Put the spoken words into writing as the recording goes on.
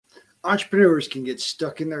Entrepreneurs can get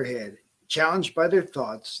stuck in their head, challenged by their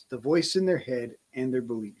thoughts, the voice in their head, and their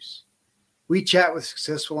beliefs. We chat with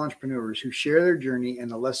successful entrepreneurs who share their journey and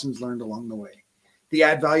the lessons learned along the way. The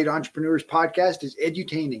Add Value to Entrepreneurs podcast is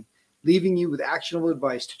edutaining, leaving you with actionable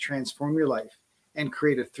advice to transform your life and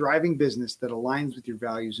create a thriving business that aligns with your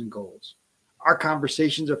values and goals. Our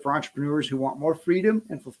conversations are for entrepreneurs who want more freedom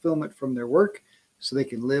and fulfillment from their work so they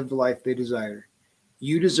can live the life they desire.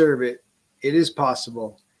 You deserve it. It is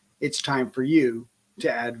possible. It's time for you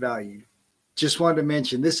to add value. Just wanted to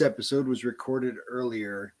mention this episode was recorded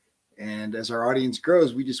earlier, and as our audience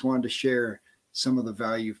grows, we just wanted to share some of the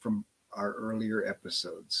value from our earlier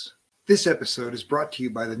episodes. This episode is brought to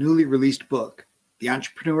you by the newly released book, The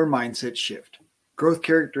Entrepreneur Mindset Shift: Growth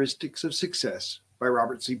Characteristics of Success by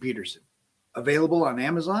Robert C. Peterson. Available on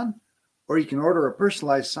Amazon, or you can order a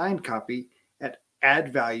personalized signed copy at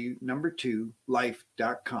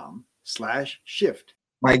addvalue2life.com/shift.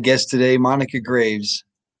 My guest today, Monica Graves,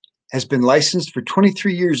 has been licensed for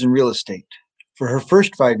 23 years in real estate, for her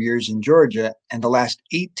first 5 years in Georgia and the last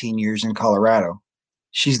 18 years in Colorado.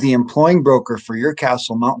 She's the employing broker for Your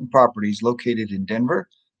Castle Mountain Properties located in Denver,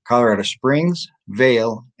 Colorado Springs,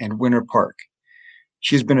 Vail, and Winter Park.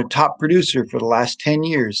 She's been a top producer for the last 10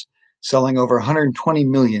 years, selling over 120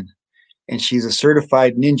 million, and she's a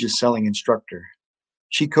certified ninja selling instructor.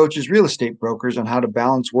 She coaches real estate brokers on how to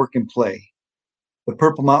balance work and play. The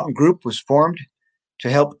Purple Mountain Group was formed to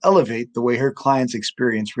help elevate the way her clients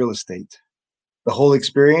experience real estate. The whole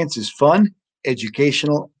experience is fun,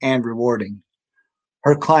 educational, and rewarding.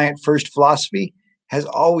 Her client-first philosophy has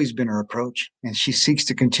always been her approach, and she seeks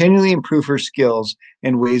to continually improve her skills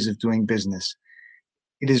and ways of doing business.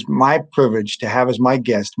 It is my privilege to have as my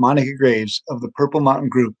guest Monica Graves of the Purple Mountain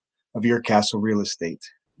Group of Your Castle Real Estate.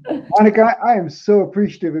 Monica, I am so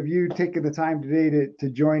appreciative of you taking the time today to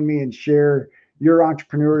join me and share your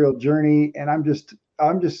entrepreneurial journey. And I'm just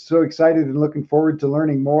so excited and looking forward to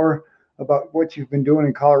learning more about what you've been doing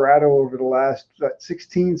in Colorado over the last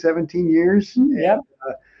 16, 17 years. Yep.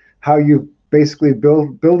 And how you basically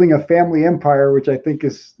building a family empire, which I think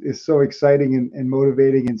is so exciting and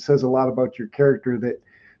motivating, and says a lot about your character that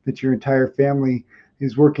your entire family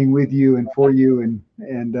is working with you and for you. And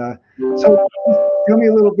so tell me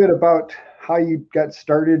a little bit about how you got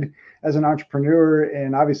started as an entrepreneur.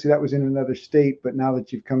 And obviously that was in another state, but now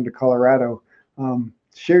that you've come to Colorado,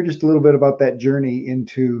 share just a little bit about that journey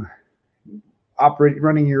into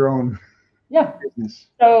running your own business.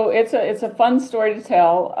 So it's a fun story to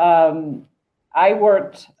tell. I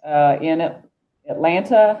worked in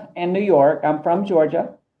Atlanta and New York. I'm from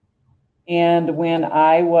Georgia. And when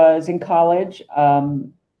I was in college, I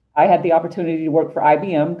had the opportunity to work for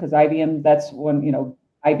IBM, because IBM, that's when,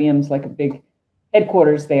 IBM's like a big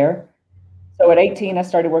headquarters there. So at 18, I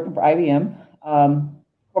started working for IBM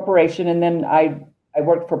Corporation. And then I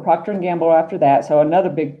worked for Procter & Gamble after that. So another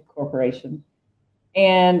big corporation.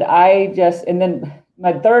 And then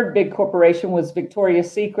my third big corporation was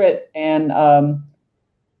Victoria's Secret, and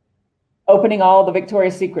opening all the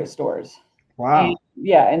Victoria's Secret stores. Wow.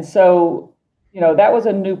 And so, that was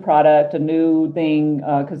a new product, a new thing,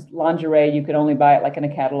 because lingerie, you could only buy it like in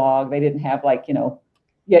a catalog. They didn't have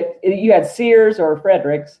you had Sears or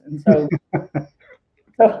Fredericks. And so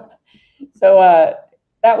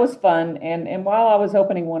that was fun. And while I was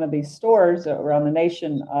opening one of these stores around the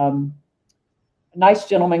nation, a nice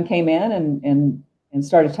gentleman came in and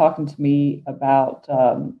started talking to me about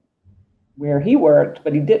where he worked,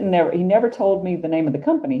 but he never told me the name of the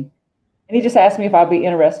company. And he just asked me if I'd be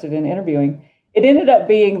interested in interviewing. It ended up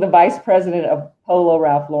being the vice president of Polo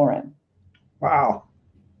Ralph Lauren. Wow.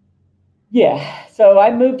 Yeah. So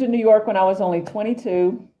I moved to New York when I was only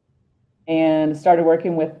 22 and started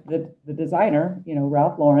working with the designer,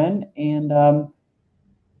 Ralph Lauren. And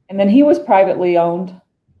then he was privately owned.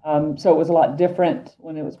 So it was a lot different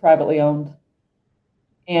when it was privately owned.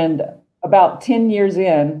 And about 10 years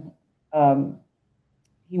in,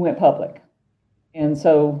 he went public. And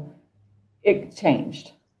so it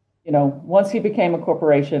changed. Once he became a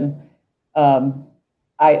corporation, I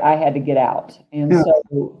had to get out. And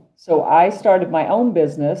so I started my own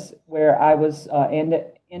business where I was an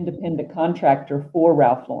independent contractor for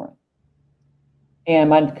Ralph Lauren. And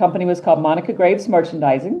my company was called Monica Graves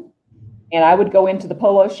Merchandising. And I would go into the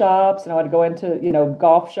polo shops, and I would go into,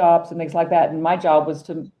 golf shops and things like that. And my job was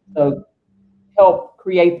to help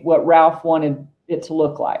create what Ralph wanted it to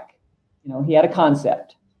look like. He had a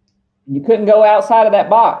concept, and you couldn't go outside of that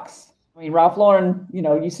box. I mean, Ralph Lauren,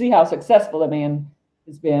 you see how successful the man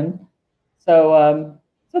has been. So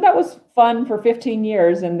that was fun for 15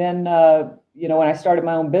 years. And then, when I started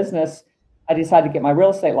my own business, I decided to get my real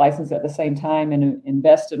estate license at the same time and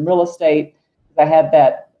invest in real estate. I had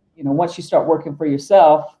that, once you start working for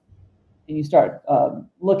yourself and you start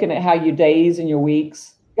looking at how your days and your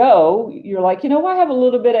weeks go, you're like, I have a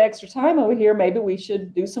little bit of extra time over here. Maybe we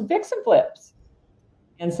should do some fix and flips.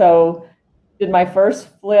 And so did my first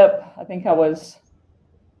flip. I think I was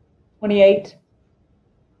 28.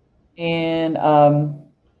 And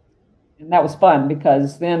that was fun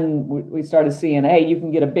because then we started seeing, hey, you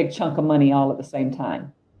can get a big chunk of money all at the same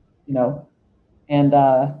time, and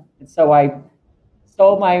so I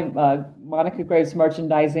sold my Monica Graves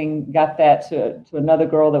merchandising, got that to another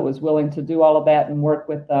girl that was willing to do all of that and work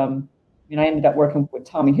with, I ended up working with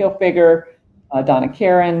Tommy Hilfiger, Donna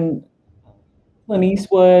Karan, Clint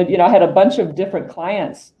Eastwood. I had a bunch of different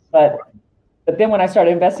clients, but then when I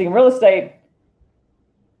started investing in real estate,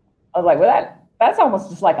 I was like, well, that's almost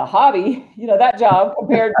just like a hobby, that job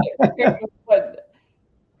compared to what.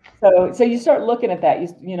 So you start looking at that,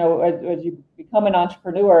 as you become an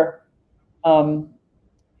entrepreneur,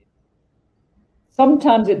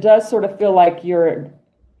 sometimes it does sort of feel like you're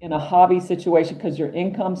in a hobby situation because your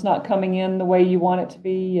income's not coming in the way you want it to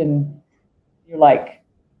be. And you're like,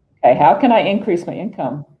 okay, how can I increase my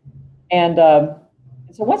income? And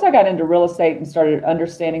so once I got into real estate and started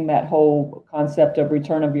understanding that whole concept of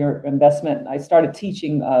return of your investment, I started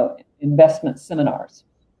teaching investment seminars.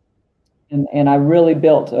 And I really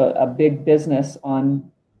built a big business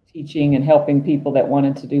on teaching and helping people that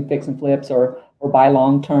wanted to do fix and flips or buy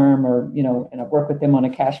long term, or and I worked with them on a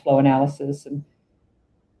cash flow analysis.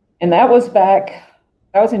 And that was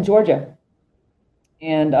in Georgia.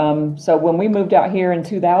 And so when we moved out here in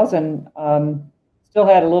 2000, still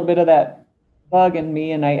had a little bit of that bug in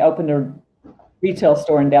me, and I opened a retail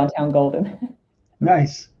store in downtown Golden.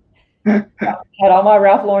 Nice. Had all my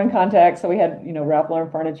Ralph Lauren contacts, so we had Ralph Lauren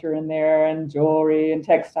furniture in there, and jewelry, and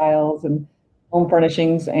textiles, and home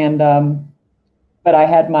furnishings, and but I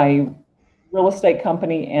had my real estate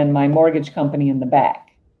company and my mortgage company in the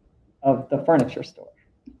back of the furniture store.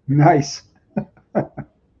 Nice. I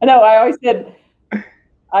know. I always said,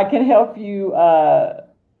 I can help you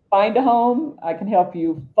find a home. I can help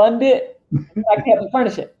you fund it. I can help you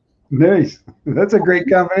furnish it. Nice. That's a great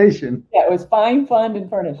combination. Yeah, it was find, fund, and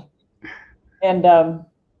furnish. And then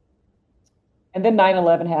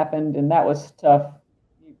 9/11 happened, and that was tough.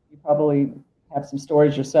 You probably have some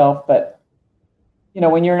stories yourself, but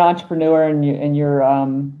when you're an entrepreneur and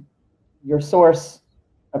your source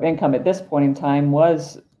of income at this point in time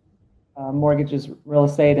was mortgages, real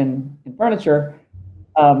estate, and furniture,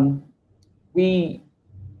 we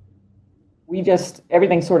just,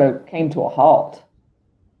 everything sort of came to a halt.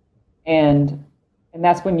 And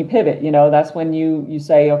that's when you pivot, that's when you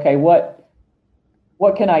say, okay, what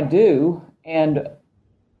can I do? And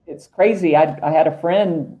it's crazy. I had a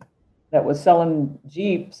friend that was selling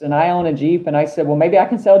Jeeps, and I own a Jeep, and I said, well, maybe I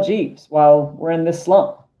can sell Jeeps while we're in this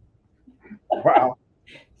slump. Wow.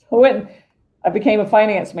 So I became a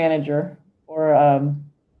finance manager for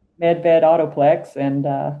MedVed Autoplex, and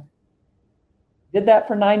did that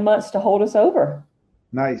for 9 months to hold us over.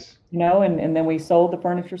 Nice. And then we sold the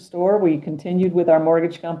furniture store. We continued with our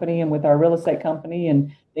mortgage company and with our real estate company,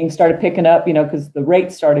 and things started picking up, because the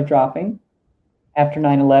rates started dropping after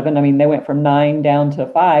 9/11. I mean, they went from 9 down to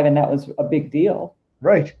 5, and that was a big deal.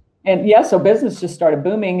 Right. And yeah, so business just started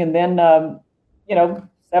booming. And then,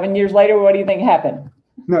 7 years later, what do you think happened?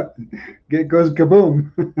 No, it goes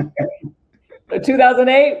kaboom. So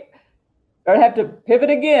 2008, I have to pivot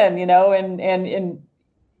again, and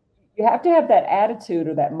you have to have that attitude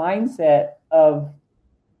or that mindset of,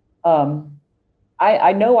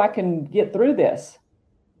 I know I can get through this.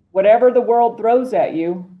 Whatever the world throws at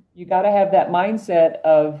you, you got to have that mindset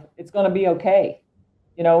of it's going to be okay.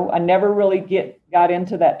 I never really got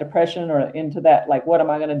into that depression or into that, like, what am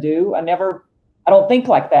I going to do? I don't think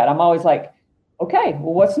like that. I'm always like, okay,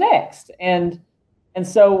 well, what's next? And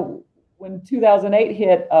so when 2008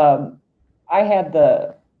 hit, I had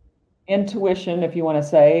the intuition, if you want to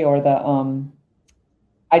say, or the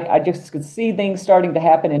I just could see things starting to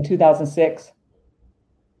happen in 2006,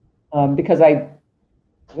 because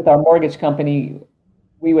with our mortgage company,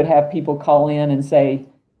 we would have people call in and say,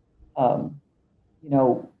 my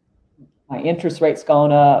interest rate's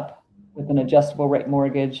gone up with an adjustable rate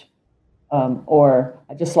mortgage, or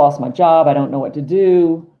I just lost my job, I don't know what to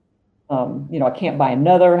do, I can't buy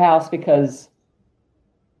another house because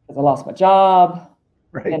I lost my job.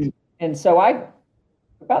 Right. And so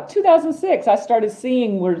about 2006, I started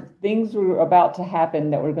seeing where things were about to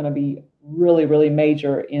happen that were going to be really, really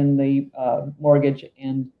major in the mortgage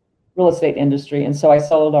and real estate industry. And so I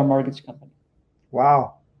sold our mortgage company.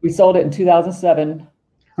 Wow. We sold it in 2007.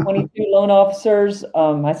 22 loan officers.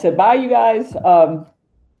 I said, bye, you guys. So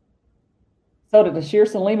did the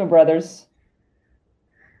Shearson Lehman Brothers.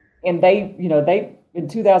 And they, in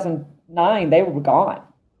 2009, they were gone.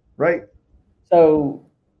 Right. So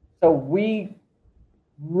we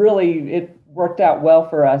really, it worked out well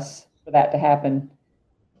for us for that to happen.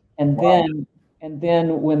 And Wow.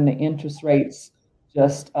 then when the interest rates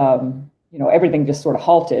just, everything just sort of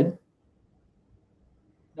halted.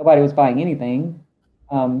 Nobody was buying anything,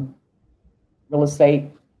 real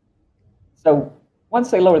estate. So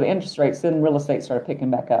once they lowered the interest rates, then real estate started picking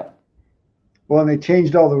back up. Well, and they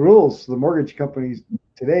changed all the rules. The mortgage companies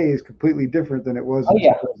today is completely different than it was in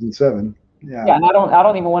 2007. Yeah, and I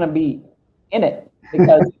don't even want to be in it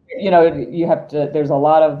because you have to. There's a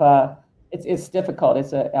lot of it's difficult.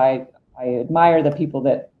 I admire the people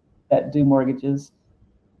that do mortgages.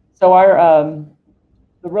 So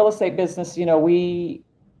the real estate business, when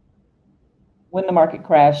the market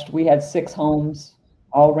crashed, we had 6 homes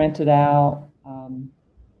all rented out,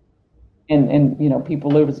 and people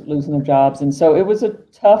losing their jobs, and so it was a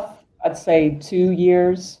tough, I'd say, 2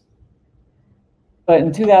 years. But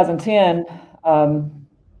in 2010,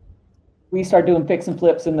 we started doing fix and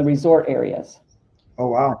flips in the resort areas. Oh,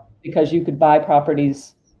 wow. Because you could buy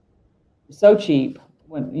properties so cheap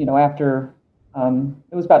when, after,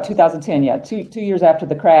 it was about 2010, yeah, two years after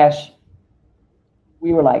the crash,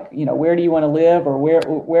 we were like, where do you want to live, or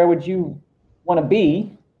where would you want to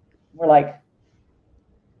be? We're like,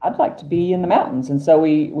 I'd like to be in the mountains. And so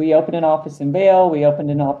we opened an office in Vail, we opened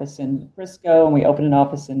an office in Frisco, and we opened an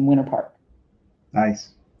office in Winter Park.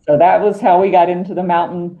 Nice. So that was how we got into the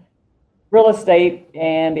mountain real estate,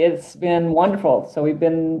 and it's been wonderful. So we've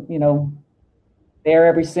been, there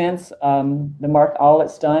ever since. The market, all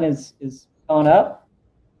it's done is gone up,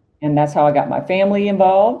 and that's how I got my family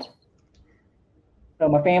involved. So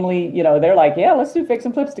my family, they're like, yeah, let's do fix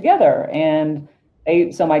and flips together. And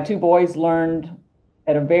so my 2 boys learned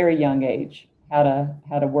at a very young age how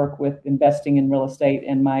to work with investing in real estate.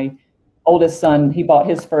 And my oldest son, he bought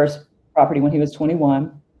his first property when he was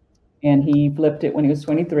 21, and he flipped it when he was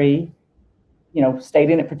 23. Stayed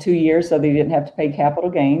in it for 2 years so they didn't have to pay capital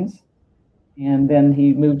gains. And then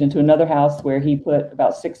he moved into another house where he put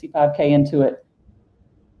about $65K into it,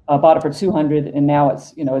 bought it for 200, and now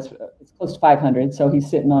it's close to 500. So he's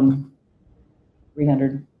sitting on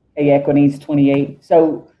 300K equities, 28.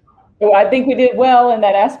 So I think we did well in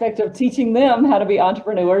that aspect of teaching them how to be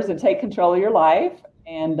entrepreneurs and take control of your life.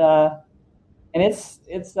 And it's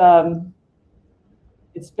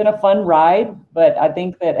been a fun ride, but I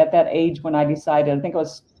think that at that age when I decided, I think I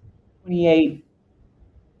was 28,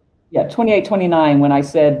 29, when I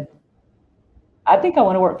said, I think I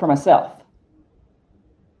want to work for myself.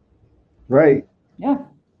 Right. Yeah.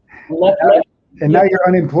 And now you're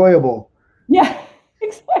unemployable. Yeah,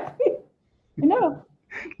 exactly. I know.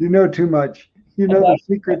 You know too much. You know the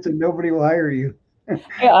secrets, and nobody will hire you.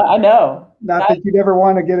 Yeah, I know. Not that you'd ever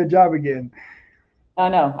want to get a job again. I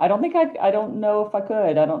know. I don't know if I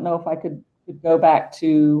could. I don't know if I could go back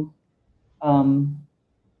to,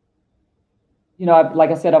 like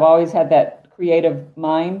I said, I've always had that creative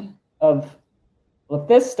mind of, well, if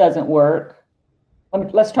this doesn't work,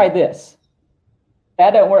 let's try this.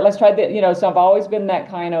 That don't work, let's try this. So I've always been that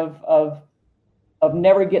kind of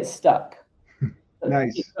never get stuck.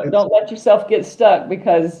 Nice. Don't let yourself get stuck,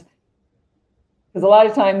 because a lot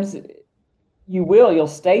of times you'll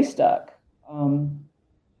stay stuck.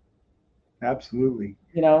 Absolutely.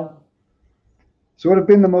 So what have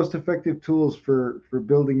been the most effective tools for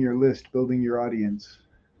building your list, building your audience?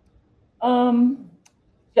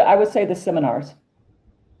 I would say the seminars.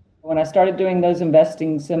 When I started doing those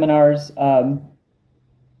investing seminars,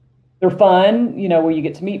 they're fun, where you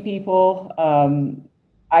get to meet people.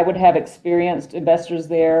 I would have experienced investors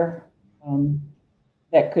there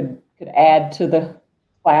that could add to the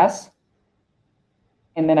class.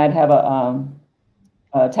 And then I'd have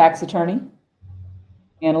a tax attorney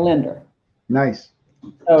and a lender. Nice.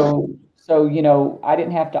 So I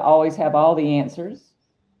didn't have to always have all the answers.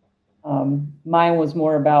 Mine was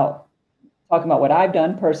more about talking about what I've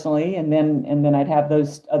done personally, and then I'd have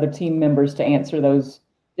those other team members to answer those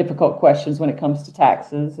difficult questions when it comes to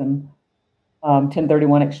taxes and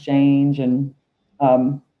 1031 exchange, and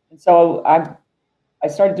so I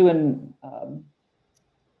started doing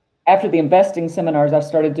after the investing seminars, I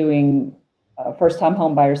started doing first-time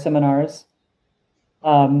home buyer seminars,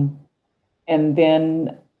 and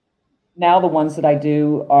then now the ones that I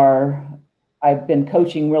do I've been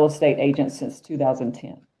coaching real estate agents since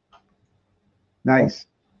 2010. Nice.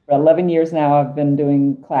 For 11 years now, I've been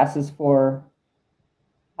doing classes for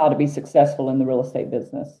how to be successful in the real estate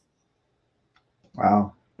business.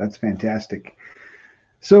 Wow. That's fantastic.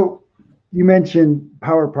 So you mentioned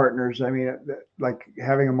power partners. I mean, like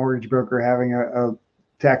having a mortgage broker, having a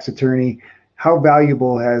tax attorney. How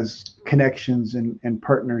valuable has connections and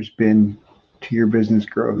partners been to your business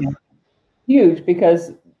growth? Yeah. Huge,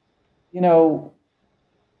 because you know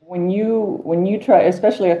when you try,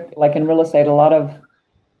 especially like in real estate, a lot of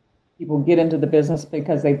people get into the business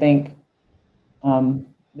because they think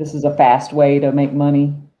this is a fast way to make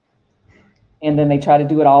money, and then they try to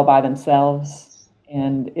do it all by themselves.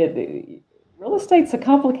 And real estate's a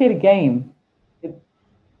complicated game.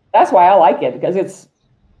 That's why I like it, because it's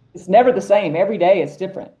never the same. Every day it's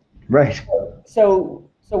different. Right. So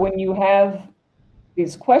when you have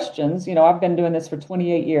these questions, I've been doing this for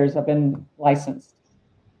 28 years. I've been licensed,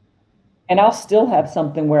 and I'll still have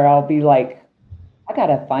something where I'll be like, I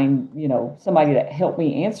gotta find somebody to help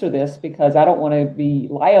me answer this, because I don't want to be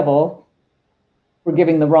liable for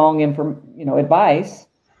giving the wrong advice.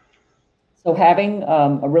 So having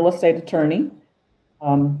a real estate attorney.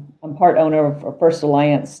 I'm part owner of a First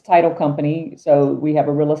Alliance title company, so we have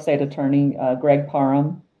a real estate attorney, Greg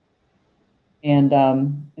Parham, and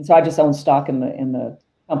so I just own stock in the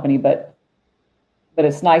company. But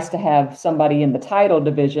it's nice to have somebody in the title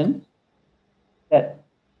division that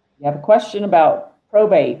you have a question about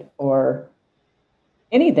probate or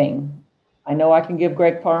anything. I know I can give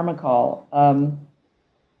Greg Parham a call,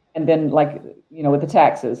 and then with the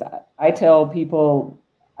taxes, I tell people,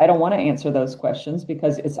 I don't want to answer those questions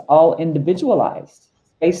because it's all individualized. It's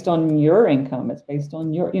based on your income. It's based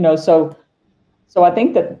on your, so I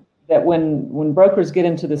think that when brokers get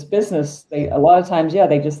into this business, a lot of times,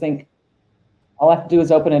 they just think all I have to do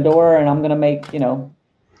is open a door and I'm going to make,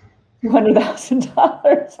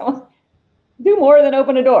 $200,000. Do more than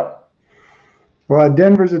open a door. Well,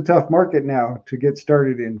 Denver's a tough market now to get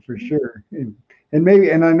started in, for sure. And I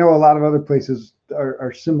know a lot of other places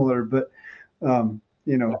are similar, but,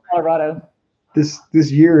 Colorado.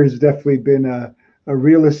 This year has definitely been a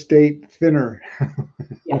real estate thinner.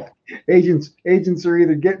 Yeah. Agents are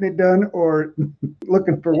either getting it done or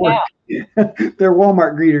looking for work. They're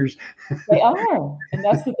Walmart greeters. They are, and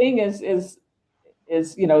that's the thing is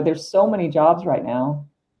there's so many jobs right now,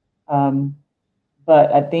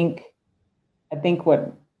 but I think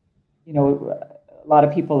what a lot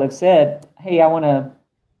of people have said, hey,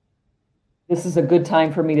 this is a good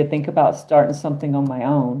time for me to think about starting something on my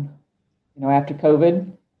own. After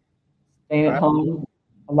COVID, staying at home,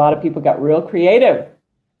 a lot of people got real creative.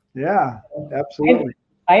 Yeah, absolutely.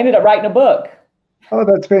 I ended up writing a book. Oh,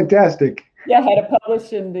 that's fantastic. Yeah, I had it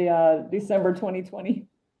published in the December 2020.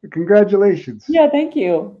 Congratulations. Yeah, thank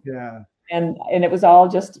you. Yeah. And it was all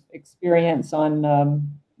just experience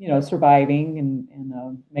on surviving and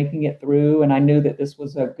making it through. And I knew that this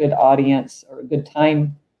was a good audience or a good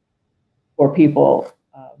time for people,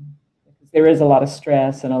 because there is a lot of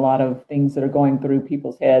stress and a lot of things that are going through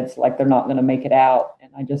people's heads, like they're not going to make it out.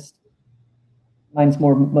 And mine's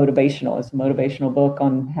more motivational. It's a motivational book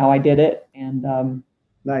on how I did it. And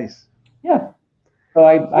nice. Yeah. So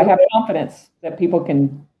I have confidence that people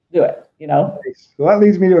can do it, Nice. Well, that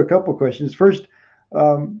leads me to a couple of questions. First,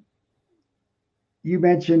 you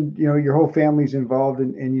mentioned, your whole family's involved,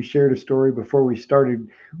 and you shared a story before we started.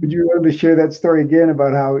 Would you want to share that story again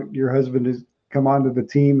about how your husband has come onto the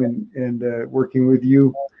team and working with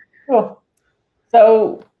you? Cool.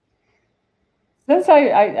 So since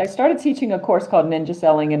I started teaching a course called Ninja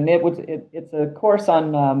Selling, and it's a course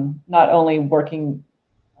on not only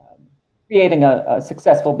creating a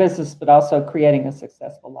successful business, but also creating a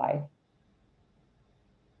successful life.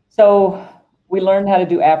 So we learned how to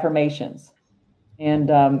do affirmations and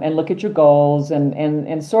look at your goals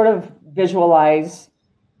and sort of visualize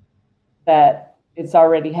that it's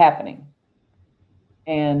already happening.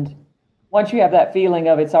 And once you have that feeling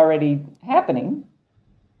of it's already happening,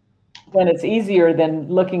 then it's easier than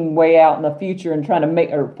looking way out in the future and trying to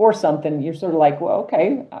make or force something. You're sort of like, well,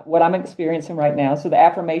 okay, what I'm experiencing right now. So the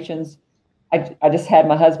affirmations, I just had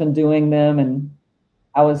my husband doing them, and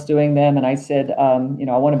I was doing them, and I said, I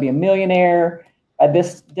want to be a millionaire by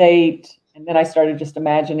this date. And then I started just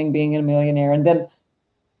imagining being a millionaire. And then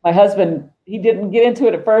my husband, he didn't get into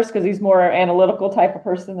it at first because he's more analytical type of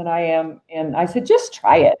person than I am. And I said, just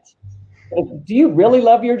try it. Do you really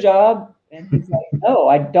love your job? And he's like, no,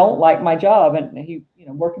 I don't like my job. And he,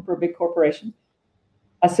 working for a big corporation.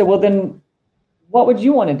 I said, well, then what would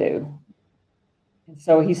you want to do? And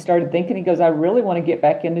so he started thinking, he goes, I really want to get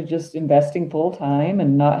back into just investing full time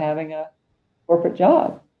and not having a corporate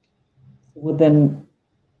job. Well, then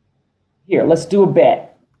here, let's do a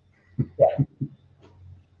bet. Yeah.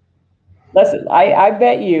 I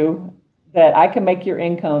bet you that I can make your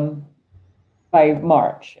income by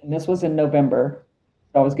March, and this was in November.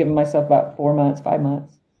 So I was giving myself about 4 months, 5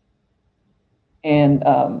 months, and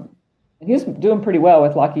he was doing pretty well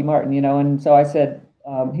with Lockheed Martin, And so I said,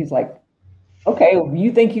 he's like, "Okay, well,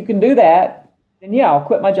 you think you can do that? Then yeah, I'll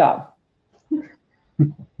quit my job."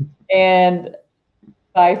 And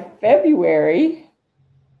by February,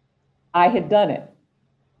 I had done it.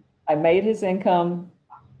 I made his income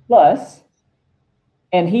plus,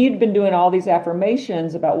 and he'd been doing all these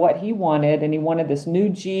affirmations about what he wanted, and he wanted this new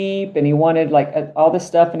Jeep, and he wanted like all this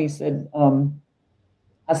stuff. And he said,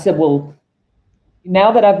 I said, "Well,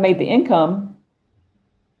 now that I've made the income,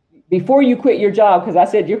 before you quit your job," because I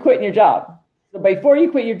said, "You're quitting your job. So before you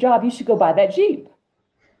quit your job, you should go buy that Jeep."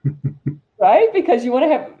 Right? Because you want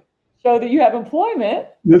to show that you have employment.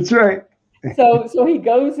 That's right. So he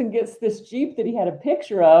goes and gets this Jeep that he had a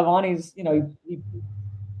picture of on his, he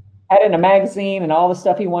had it in a magazine and all the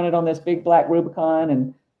stuff he wanted on this big black Rubicon.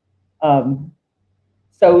 And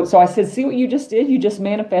so I said, "See what you just did? You just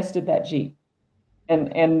manifested that Jeep.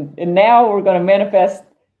 And now we're going to manifest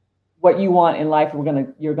what you want in life.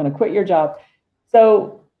 You're going to quit your job."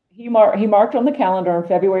 So he marked on the calendar on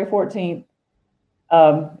February 14th.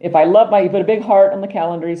 He put a big heart on the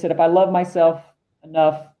calendar. He said, "If I love myself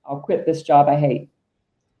enough, I'll quit this job I hate."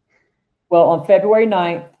 Well, on February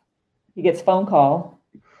 9th, he gets a phone call,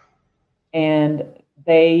 and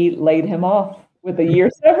they laid him off with a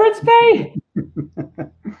year's severance pay.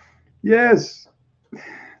 Yes,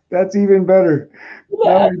 that's even better.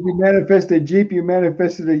 Yeah. Not only did you manifest a Jeep, you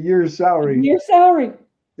manifested a year's salary. A year's salary.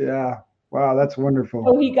 Yeah. Wow, that's wonderful.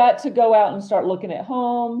 So he got to go out and start looking at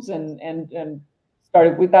homes and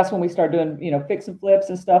that's when we started doing, fix and flips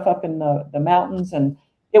and stuff up in the mountains. And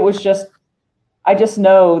it was I just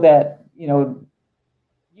know that,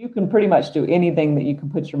 you can pretty much do anything that you can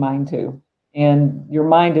put your mind to. And your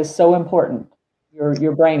mind is so important.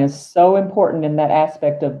 Your brain is so important in that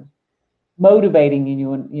aspect of motivating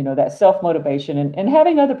you and, that self-motivation and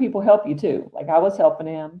having other people help you too. Like I was helping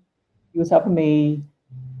him, he was helping me.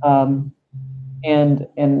 And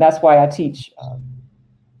that's why I teach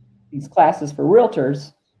these classes for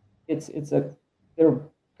realtors. They're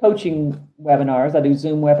coaching webinars. I do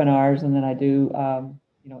Zoom webinars, and then I do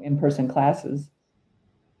in-person classes,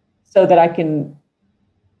 so that I can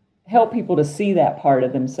help people to see that part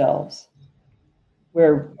of themselves,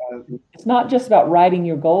 where it's not just about writing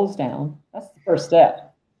your goals down. That's the first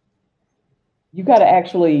step. You got to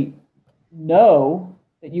actually know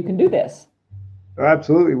that you can do this.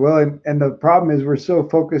 Absolutely. Well, and the problem is we're so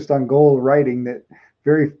focused on goal writing that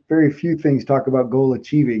very, very few things talk about goal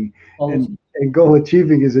achieving. And goal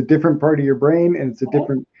achieving is a different part of your brain, and it's a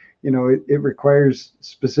different, it requires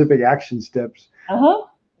specific action steps.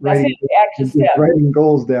 Writing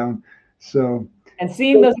goals down. So and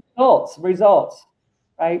seeing those results,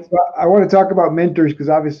 right? So I want to talk about mentors, because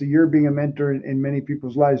obviously you're being a mentor in many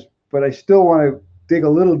people's lives, but I still want to dig a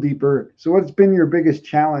little deeper. So what's been your biggest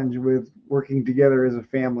challenge with working together as a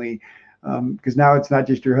family? Because now it's not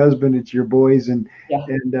just your husband, it's your boys, and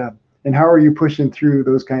how are you pushing through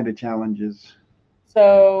those kind of challenges?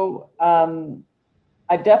 So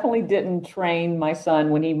I definitely didn't train my son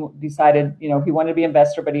when he decided, he wanted to be an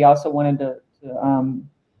investor, but he also wanted to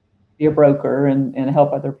be a broker and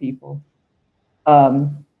help other people.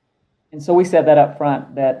 And so we said that up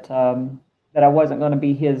front, that I wasn't going to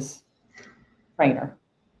be his trainer.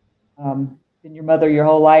 Been your mother your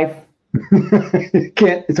whole life.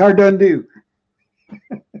 It's hard to undo.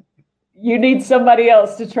 You need somebody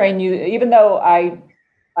else to train you, even though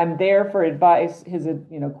I'm there for advice, his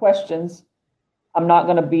questions. I'm not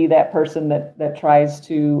going to be that person that tries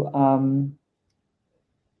to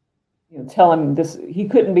tell him this. He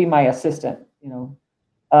couldn't be my assistant, because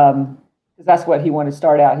that's what he wanted to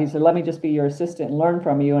start out. He said, "Let me just be your assistant and learn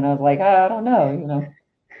from you." And I was like, I don't know,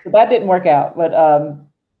 So that didn't work out. But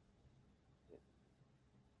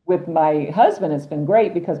with my husband, it's been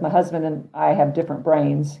great, because my husband and I have different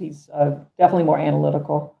brains. He's definitely more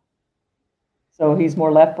analytical. So he's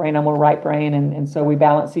more left brain, I'm more right brain. And so we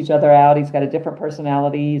balance each other out. He's got a different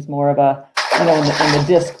personality. He's more of a, in the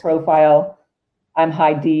DISC profile, I'm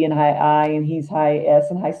high D and high I, and he's high S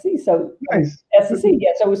and high C. So nice. S and C.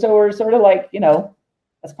 Yeah. So we're sort of like,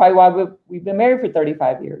 that's probably why we've been married for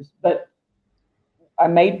 35 years. But I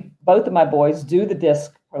made both of my boys do the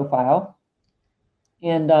DISC profile.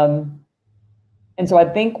 And so I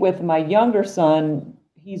think with my younger son,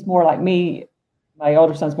 he's more like me. My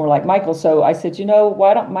older son's more like Michael. So I said,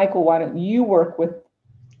 why don't you work with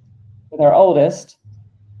our oldest?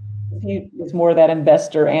 He is more of that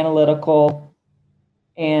investor, analytical,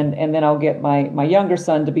 and then I'll get my younger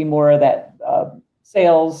son to be more of that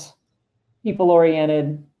sales, people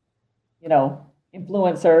oriented,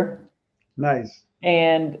 influencer. Nice.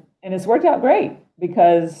 And it's worked out great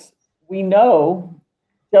because we know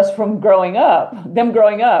just from them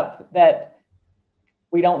growing up, that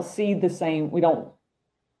we don't see the same, we don't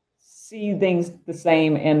see things the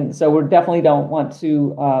same. And so we definitely don't want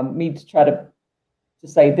to me to try to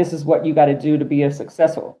say, this is what you got to do to be a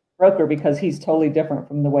successful broker, because he's totally different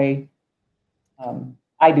from the way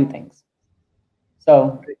I do things.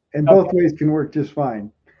 So, and both ways can work just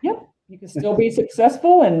fine. Yep. You can still be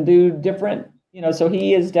successful and do different, so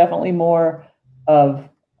he is definitely more of,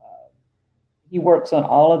 he works on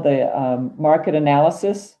all of the market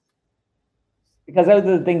analysis, because those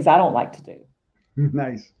are the things I don't like to do.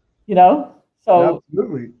 Nice. So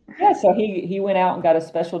absolutely. Yeah, so he went out and got a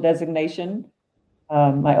special designation,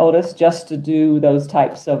 my oldest, just to do those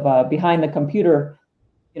types of behind the computer.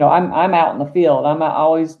 I'm out in the field. I'm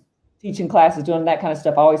always teaching classes, doing that kind of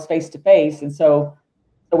stuff, always face to face. And so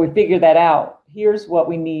we figured that out. Here's what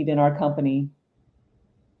we need in our company.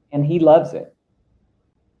 And he loves it.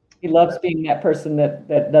 He loves being that person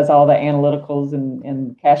that does all the analyticals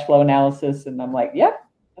and cash flow analysis. And I'm like, yep,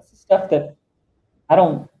 that's the stuff that I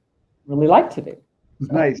don't really like to do.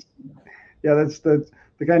 So. Nice. Yeah, that's the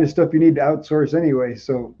kind of stuff you need to outsource anyway.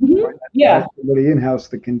 So yeah, somebody in-house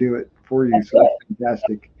that can do it for you. That's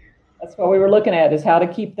fantastic. That's what we were looking at, is how to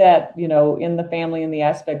keep that, in the family, in the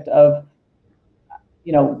aspect of,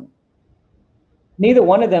 neither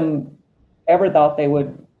one of them ever thought they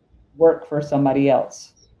would work for somebody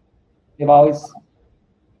else. They've always,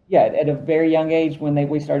 at a very young age, when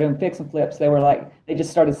we started doing fix and flips, they were like, they just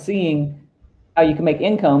started seeing how you can make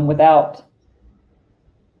income without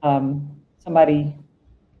somebody,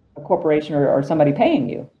 a corporation or somebody paying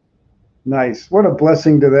you. Nice. What a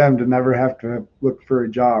blessing to them to never have to look for a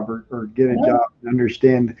job or get a job and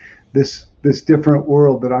understand this different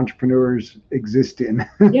world that entrepreneurs exist in.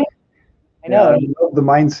 Yeah, I know. I love the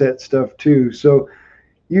mindset stuff too. So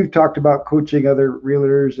you've talked about coaching other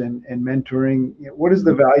realtors and mentoring. What has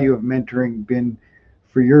the value of mentoring been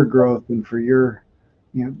for your growth and for your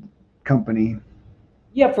company?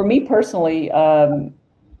 Yeah, for me personally, for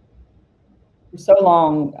so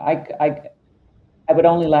long, I would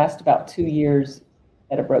only last about 2 years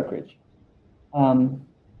at a brokerage. And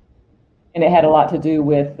it had a lot to do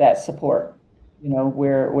with that support,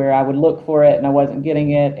 where I would look for it and I wasn't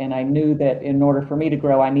getting it. And I knew that in order for me to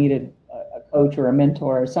grow, I needed a coach or a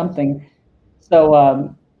mentor or something.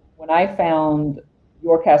 So when I found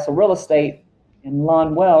Your Castle Real Estate and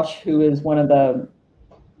Lon Welsh, who is one of the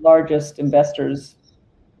largest investors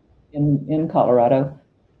in Colorado,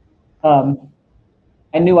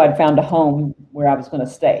 I knew I'd found a home where I was going to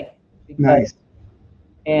stay. Nice.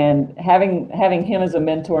 And having him as a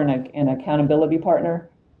mentor and an accountability partner,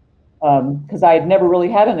 because I had never really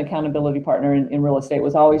had an accountability partner in real estate. It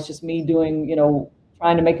was always just me doing,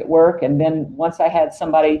 trying to make it work. And then once I had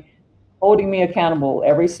somebody holding me accountable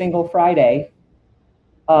every single Friday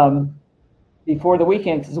before the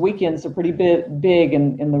weekend, because the weekends are pretty big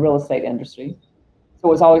in the real estate industry. So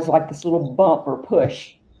it was always like this little bump or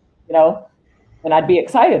push, and I'd be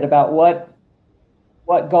excited about what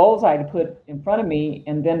goals I'd put in front of me,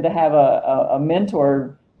 and then to have a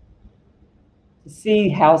mentor to see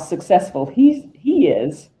how successful he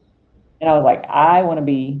is. And I was like, I want to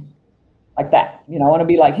be like that. I want to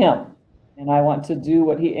be like him, and I want to do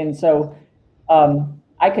what he. And so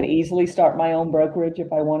I could easily start my own brokerage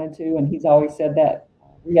if I wanted to. And he's always said that.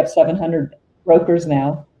 We have 700 brokers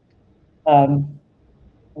now.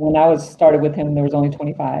 When I started with him, there was only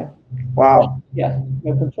 25. Wow. Yeah,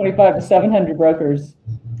 from 25 to 700 brokers.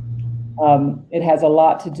 It has a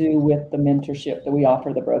lot to do with the mentorship that we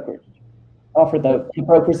offer the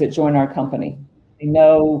brokers that join our company. They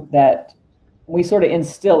know that we sort of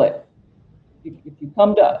instill it. If you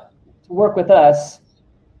come to work with us,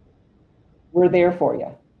 we're there for you.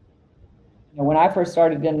 When I first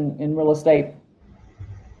started in real estate,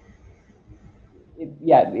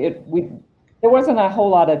 there wasn't a whole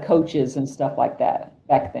lot of coaches and stuff like that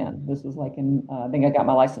back then. This was like I think I got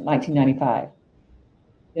my license in 1995.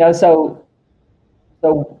 So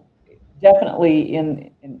definitely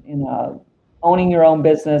in owning your own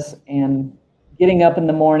business and getting up in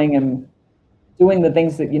the morning and doing the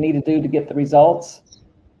things that you need to do to get the results,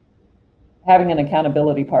 having an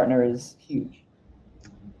accountability partner is huge.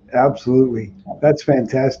 Absolutely. That's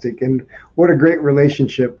fantastic. And what a great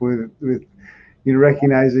relationship with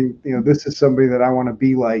recognizing, this is somebody that I want to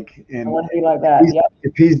be like. And I want to be like that.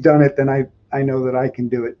 If he's done it, then I know that I can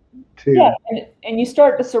do it too. Yeah. And you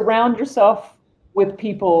start to surround yourself with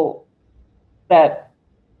people that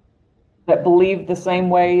believe the same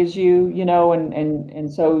way as you,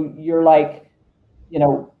 and so you're like,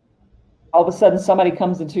 all of a sudden somebody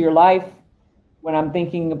comes into your life when I'm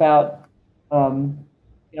thinking about,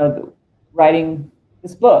 writing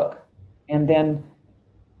this book, and then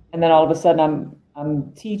all of a sudden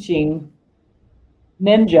I'm teaching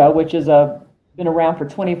Ninja, which is been around for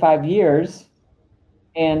 25 years.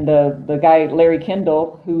 And the guy, Larry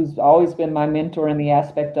Kendall, who's always been my mentor in the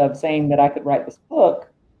aspect of saying that I could write this book,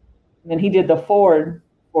 and then he did the forward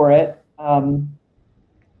for it.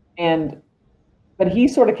 But he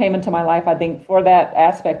sort of came into my life, I think, for that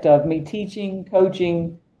aspect of me teaching,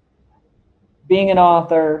 coaching, being an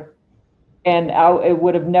author. And it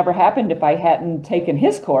would have never happened if I hadn't taken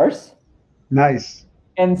his course. Nice.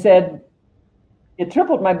 And said, it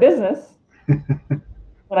tripled my business.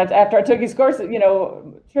 After I took his course,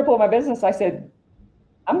 tripled my business, I said,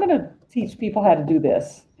 I'm going to teach people how to do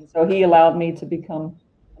this. And so he allowed me to become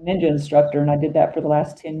a ninja instructor, and I did that for the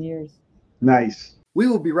last 10 years. Nice. We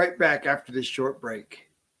will be right back after this short break.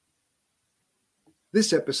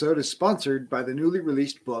 This episode is sponsored by the newly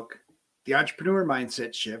released book, The Entrepreneur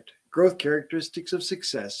Mindset Shift, Growth Characteristics of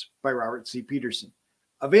Success by Robert C. Peterson.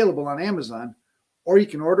 Available on Amazon, or you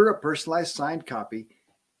can order a personalized signed copy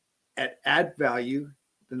at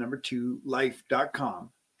addvalue2life.com.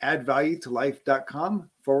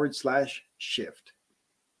 addvaluetolife.com/shift.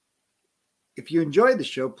 If you enjoyed the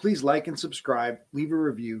show, please like and subscribe, leave a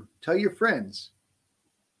review, tell your friends.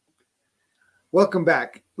 Welcome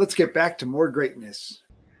back. Let's get back to more greatness.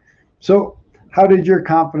 So, how did your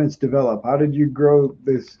confidence develop? How did you grow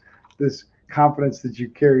this confidence that you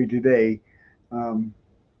carry today? Oh,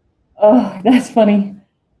 that's funny.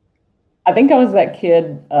 I think I was that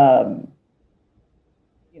kid, I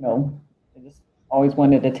just always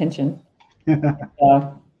wanted attention.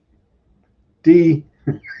 D.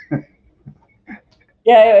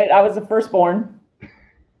 Yeah, I was the firstborn.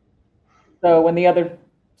 So when the other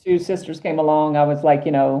two sisters came along, I was like,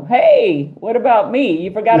 hey, what about me? You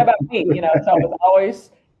forgot about me, So I was always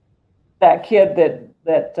that kid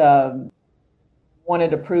that wanted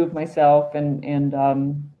to prove myself, and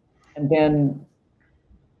then,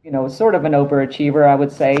 sort of an overachiever, I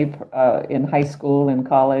would say, in high school and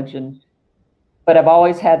college, but I've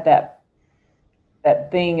always had that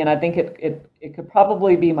thing, and I think it could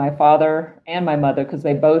probably be my father and my mother, because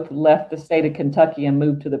they both left the state of Kentucky and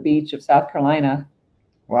moved to the beach of South Carolina.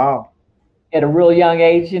 Wow. At a real young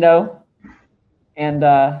age, and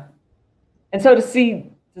so to see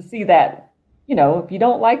that, if you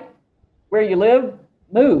don't like where you live,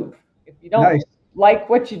 move. If you don't like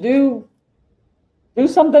what you do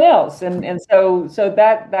something else. And so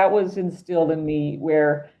that was instilled in me,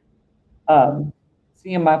 where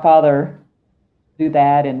seeing my father do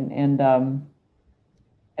that, and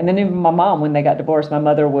then even my mom, when they got divorced, my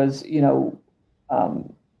mother was, had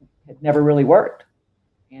never really worked,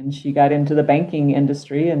 and she got into the banking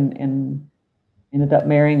industry and ended up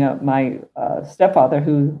marrying my stepfather,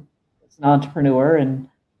 who is an entrepreneur. And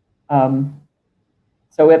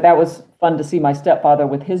so that was fun to see my stepfather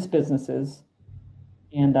with his businesses.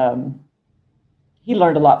 And he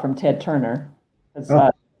learned a lot from Ted Turner,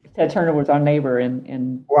 because Ted Turner was our neighbor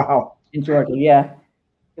in Georgia. Yeah,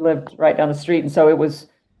 he lived right down the street, and so it was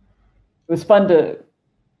fun to,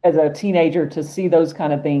 as a teenager, to see those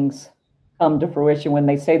kind of things come to fruition, when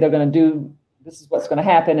they say they're going to do, this is what's going to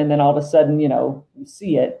happen, and then all of a sudden, you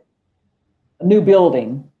see it, a new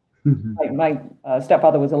building. Mm-hmm. Like my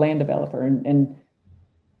stepfather was a land developer, and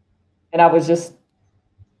I was just,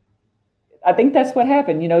 I think that's what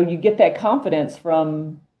happened. You get that confidence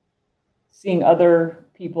from seeing other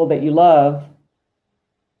people that you love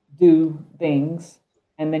do things,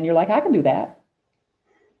 and then you're like, I can do that.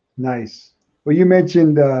 Nice. Well, you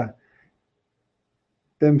mentioned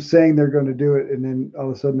them saying they're going to do it, and then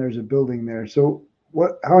all of a sudden there's a building there. So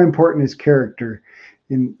how important is character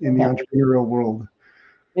in the entrepreneurial world?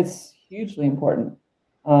 It's hugely important.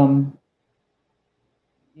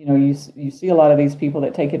 You see a lot of these people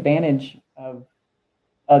that take advantage of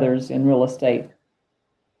others in real estate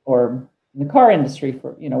or in the car industry.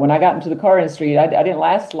 When I got into the car industry, I didn't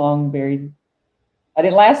last long, Barry. I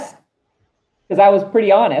didn't last because I was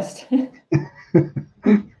pretty honest.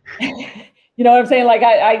 You know what I'm saying? Like,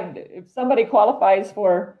 if somebody qualifies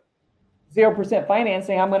for 0%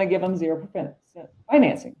 financing, I'm going to give them 0%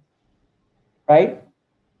 financing, right?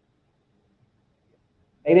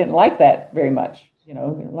 They didn't like that very much.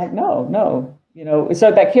 They're like, no.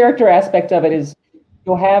 So that character aspect of it is,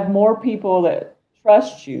 you'll have more people that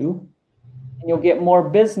trust you, and you'll get more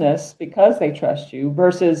business because they trust you,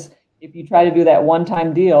 versus if you try to do that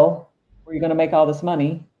one-time deal where you're going to make all this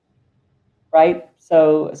money, right?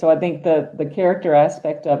 So I think the character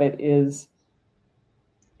aspect of it is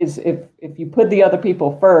if you put the other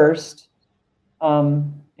people first,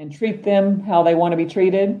 and treat them how they want to be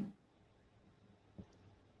treated,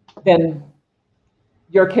 then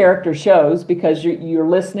your character shows, because you're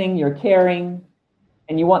listening, you're caring,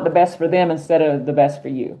 and you want the best for them instead of the best for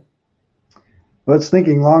you. Well, it's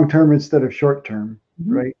thinking long term instead of short term,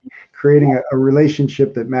 right? Creating a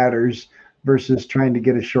relationship that matters versus trying to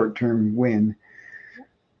get a short term win.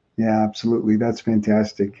 Yeah, absolutely. That's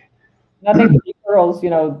fantastic. And I think referrals,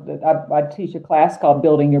 I teach a class called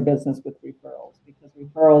Building Your Business with Referrals, because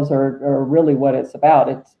referrals are really what it's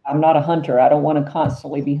about. I'm not a hunter. I don't want to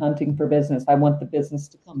constantly be hunting for business. I want the business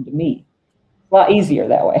to come to me. It's a lot easier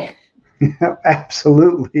that way.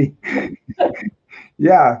 Absolutely.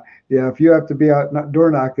 Yeah. If you have to be out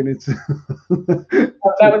door knocking, it's that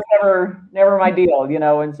was never my deal,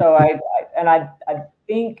 And so I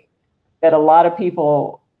think that a lot of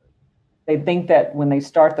people, they think that when they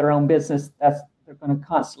start their own business, they're going to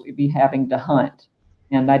constantly be having to hunt.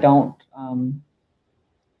 And I don't,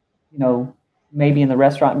 maybe in the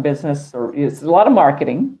restaurant business, or it's a lot of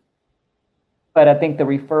marketing, but I think the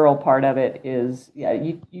referral part of it is,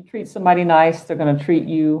 you treat somebody nice, they're going to treat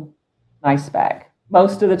you nice back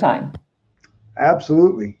most of the time.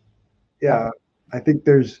 Absolutely. Yeah. I think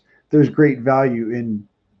there's great value in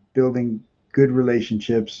building good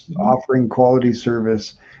relationships, offering quality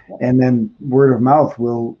service, and then word of mouth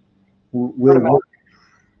will work.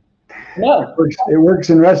 No. It works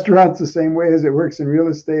in restaurants the same way as it works in real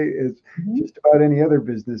estate. It's just about any other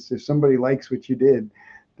business. If somebody likes what you did,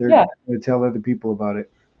 they're going to tell other people about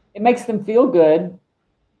it. It makes them feel good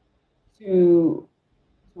to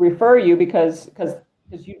refer you because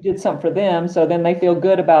you did something for them. So then they feel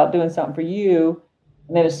good about doing something for you.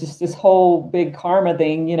 And then it's just this whole big karma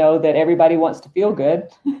thing, that everybody wants to feel good.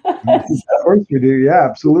 Of course you do. Yeah,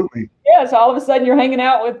 absolutely. Yeah. So all of a sudden you're hanging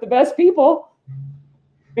out with the best people,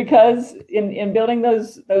 because in building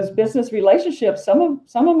those business relationships, some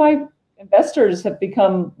of my investors have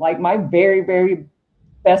become like my very, very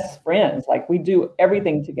best friends. Like, we do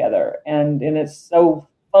everything together, and it's so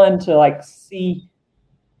fun to see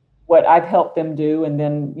what I've helped them do. And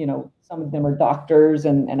then, some of them are doctors,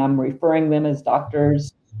 and I'm referring them as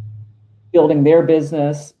doctors, building their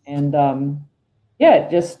business. And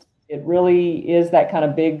it really is that kind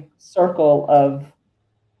of big circle of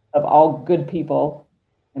all good people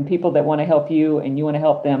and people that want to help you and you want to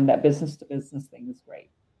help them. That business to business thing is great.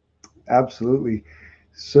 Absolutely.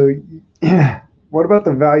 So what about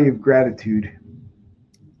the value of gratitude?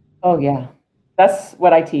 Oh yeah. That's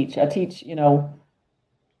what I teach. I teach,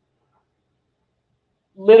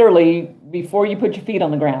 literally before you put your feet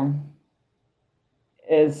on the ground,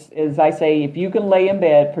 is I say, if you can lay in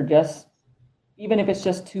bed for even if it's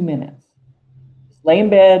just 2 minutes, just lay in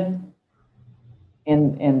bed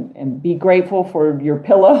and be grateful for your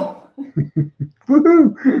pillow.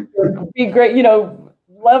 Be great,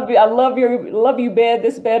 I love you bed.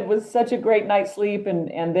 This bed was such a great night's sleep.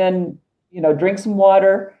 And then, drink some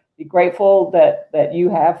water. Be grateful that you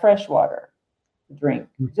have fresh water to drink.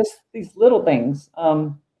 Just these little things.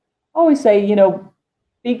 I always say,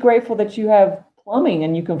 be grateful that you have plumbing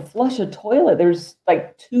and you can flush a toilet. There's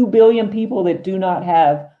like 2 billion people that do not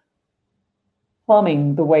have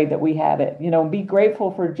plumbing the way that we have it. Be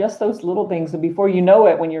grateful for just those little things. And before you know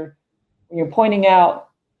it, when you're pointing out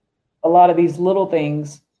a lot of these little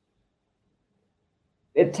things,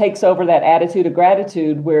 it takes over that attitude of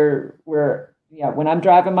gratitude where when I'm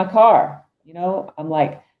driving my car, I'm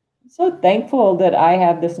like, I'm so thankful that I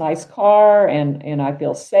have this nice car and I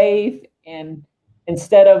feel safe. And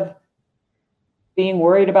instead of being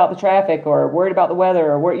worried about the traffic or worried about the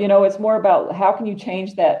weather, or it's more about how can you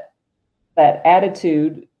change that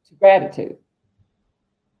attitude to gratitude.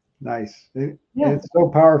 Nice. It's so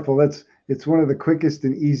powerful. It's one of the quickest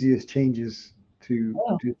and easiest changes to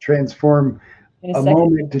transform a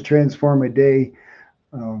moment, to transform a day.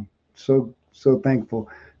 So thankful.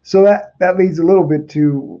 So that leads a little bit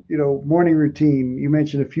to, morning routine. You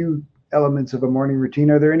mentioned a few elements of a morning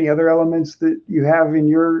routine. Are there any other elements that you have in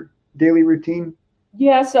your daily routine?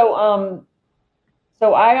 Yeah. So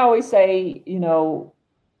I always say,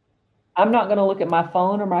 I'm not going to look at my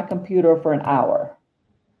phone or my computer for an hour.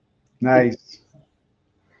 Nice.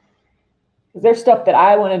 Because there's stuff that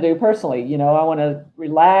I want to do personally. I want to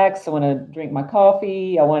relax. I want to drink my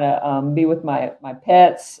coffee. I want to be with my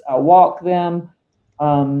pets. I'll walk them.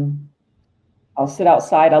 I'll sit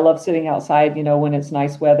outside. I love sitting outside, when it's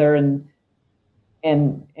nice weather, and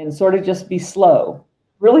sort of just be slow,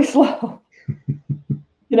 really slow.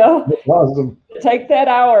 That's awesome. Take that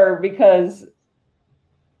hour, because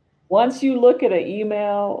once you look at an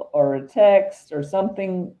email or a text or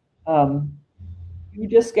something, you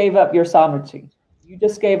just gave up your sovereignty. You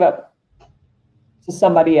just gave up to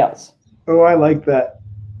somebody else. Oh, I like that.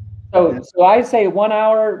 So I say 1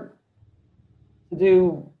 hour to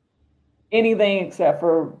do anything except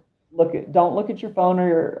for don't look at your phone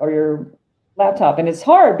or your laptop. And it's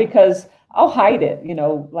hard because I'll hide it,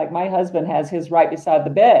 like my husband has his right beside the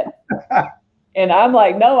bed. And I'm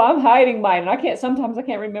like, no, I'm hiding mine. And sometimes I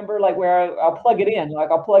can't remember like where I'll plug it in. Like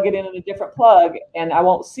I'll plug it in a different plug and I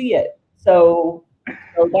won't see it. So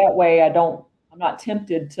that way I'm not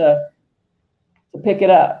tempted to pick it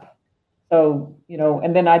up. So,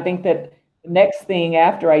 and then I think that the next thing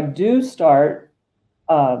after I do start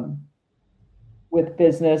with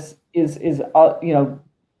business is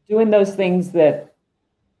doing those things that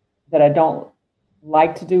I don't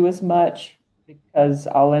like to do as much because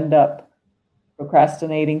I'll end up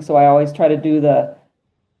procrastinating. So I always try to do the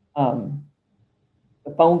phone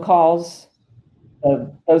calls,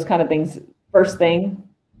 those kind of things first thing.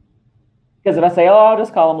 Because if I say, I'll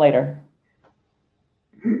just call them later,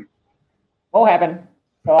 won't happen.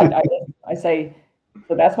 So I say,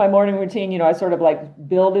 so that's my morning routine. I sort of like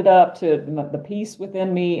build it up to the peace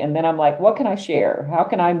within me. And then I'm like, what can I share? How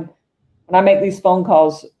can when I make these phone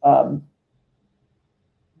calls,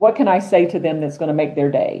 what can I say to them that's going to make their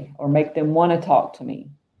day or make them want to talk to me?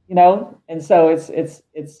 And so it's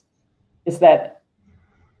that,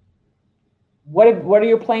 what are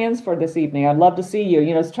your plans for this evening? I'd love to see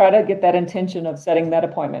you, try to get that intention of setting that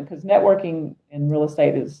appointment, because networking in real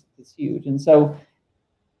estate is huge. And so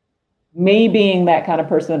me being that kind of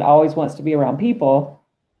person that always wants to be around people,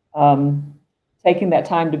 taking that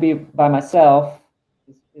time to be by myself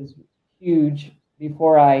is huge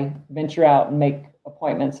before I venture out and make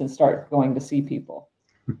appointments and start going to see people.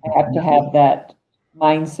 I have to have that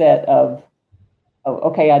mindset of,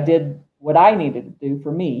 okay, I did what I needed to do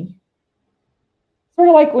for me. Sort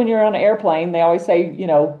of like when you're on an airplane, they always say,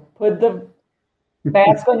 put the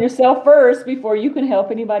mask on yourself first before you can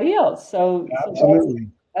help anybody else. So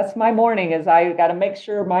that's my morning. Is I got to make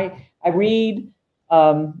sure I read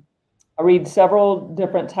several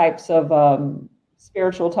different types of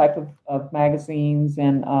spiritual type of magazines,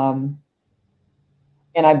 and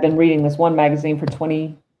I've been reading this one magazine for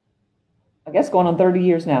 20, I guess going on 30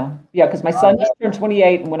 years now. Yeah, because my son just turned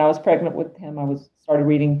 28, and when I was pregnant with him, I started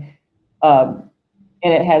reading,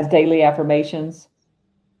 and it has daily affirmations.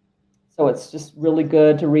 So it's just really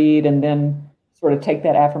good to read and then sort of take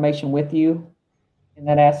that affirmation with you in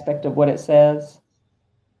that aspect of what it says.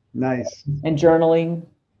 Nice. And journaling.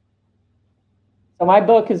 So my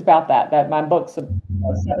book is about that my book's 7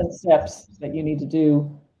 steps that you need to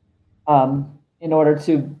do in order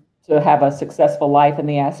to have a successful life in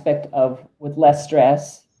the aspect of with less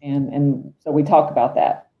stress. And so we talk about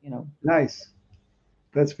that, Nice.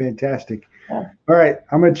 That's fantastic. Yeah. All right.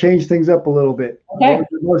 I'm going to change things up a little bit. Okay. What was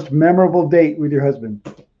your most memorable date with your husband?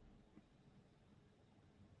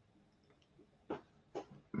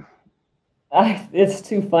 It's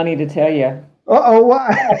too funny to tell you. Uh-oh,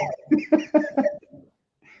 why?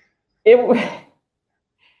 It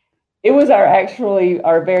was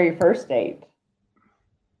our very first date.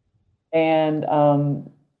 And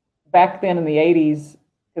back then in the 80s,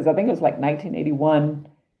 because I think it was like 1981,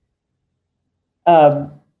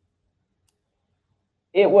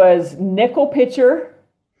 it was nickel pitcher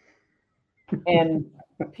and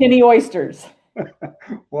penny oysters.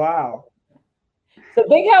 Wow. So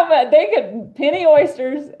think how much they could penny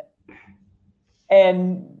oysters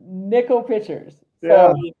and nickel pitchers.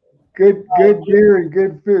 Yeah. So, good beer and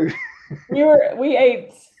good food. we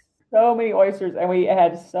ate so many oysters and we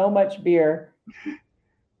had so much beer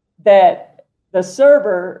that the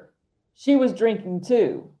server, she was drinking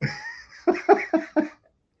too.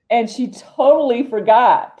 And she totally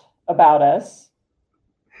forgot about us.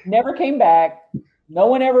 Never came back. No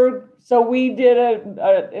one ever. So we did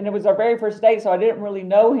and it was our very first date. So I didn't really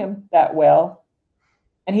know him that well.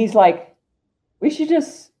 And he's like, we should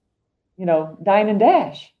just, dine and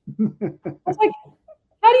dash. I was like,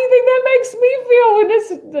 how do you think that makes me feel when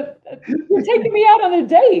you're taking me out on a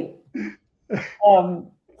date?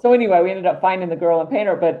 So anyway, we ended up finding the girl and paying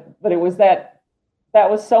her, but it was that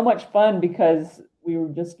was so much fun because we were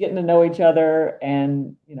just getting to know each other,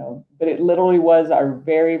 and but it literally was our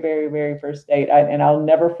very, very, very first date. And I'll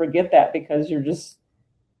never forget that, because you're just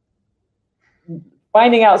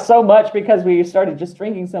finding out so much because we started just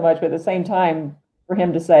drinking so much, but at the same time, for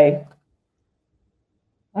him to say,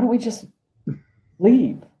 why don't we just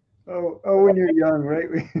leave? Oh, when you're young, right?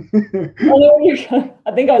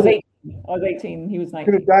 I think I was 18. I was 18. He was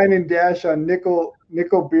 19. Gonna dine and dash on nickel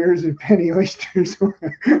beers and penny oysters.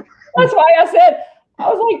 That's why I said, I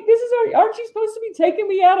was like, aren't you supposed to be taking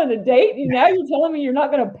me out on a date? And now you're telling me you're not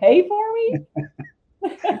going to pay for me?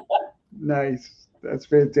 Nice. That's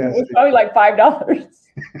It was fantastic. probably like $5.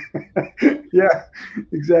 Yeah,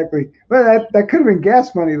 exactly. Well, that could have been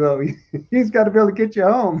gas money though. He's got to be able to get you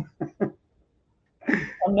home.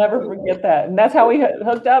 I'll never forget that. And that's how we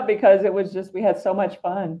hooked up, because it was just, we had so much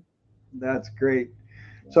fun. That's great.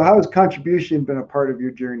 So, how has contribution been a part of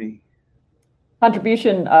your journey?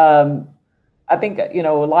 Contribution, I think, a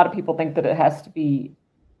lot of people think that it has to be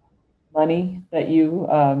money that you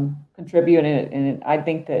contribute, I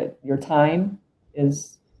think that your time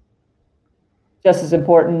is just as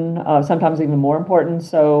important, sometimes even more important.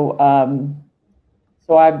 So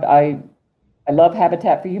I love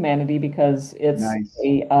Habitat for Humanity because it's Nice.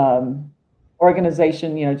 a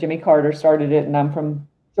organization. Jimmy Carter started it, and I'm from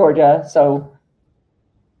Georgia, so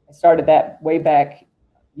I started that way back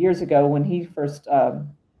years ago when he first. When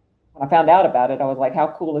I found out about it, I was like, "How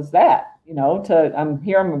cool is that?" I'm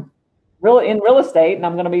here, I'm in real estate, and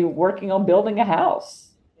I'm going to be working on building a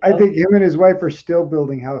house. I think him and his wife are still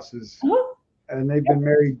building houses, Uh-huh. and they've been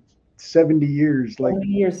married 70 years. Like, 20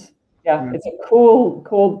 years. Yeah, it's a cool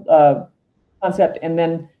concept. And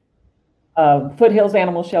then Foothills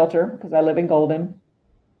Animal Shelter, because I live in Golden,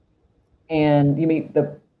 and you meet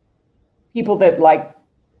the people that, like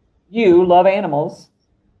you, love animals.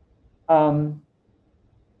 I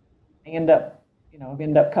end up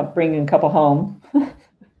bringing a couple home.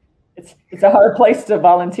 It's a hard place to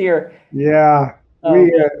volunteer. yeah,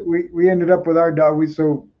 we ended up with our dog.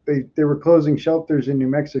 They were closing shelters in New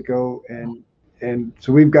Mexico, and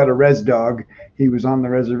so we've got a res dog. He was on the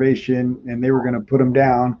reservation, and they were going to put him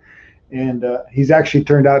down, and he's actually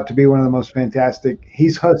turned out to be one of the most fantastic.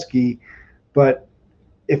 He's husky, but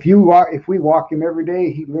if we walk him every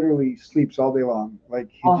day, he literally sleeps all day long. Like,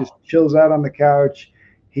 he just chills out on the couch.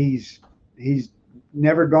 He's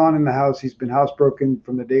never gone in the house. He's been housebroken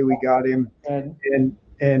from the day we got him, and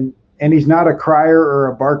he's not a crier or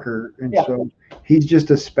a barker, and so he's just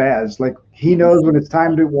a spaz. Like, he knows when it's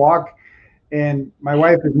time to walk. And my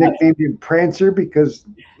wife has nicknamed him Prancer because,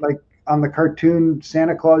 like, on the cartoon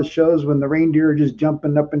Santa Claus shows, when the reindeer are just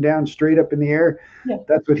jumping up and down straight up in the air,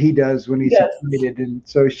 that's what he does when he's excited. And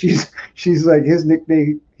so she's like, his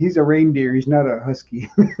nickname, he's a reindeer. He's not a husky.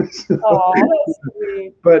 So, that's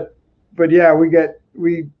sweet. But yeah, we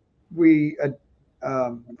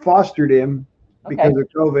fostered him because of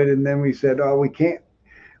COVID, and then we said, oh, we can't.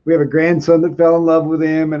 We have a grandson that fell in love with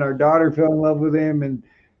him, and our daughter fell in love with him, and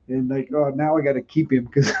like, oh, now we got to keep him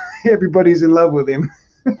because everybody's in love with him.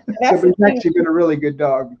 So he's actually been a really good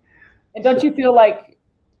dog. And don't you feel like,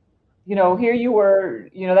 here you were,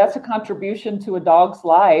 that's a contribution to a dog's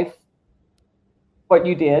life, what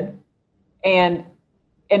you did, and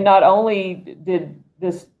not only did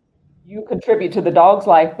this you contribute to the dog's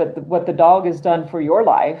life, but what the dog has done for your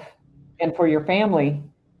life and for your family.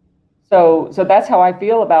 So that's how I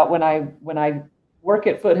feel about when I work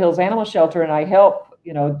at Foothills Animal Shelter, and I help,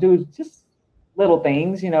 do just little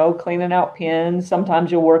things, cleaning out pens.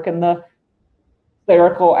 Sometimes you'll work in the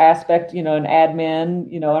clerical aspect, and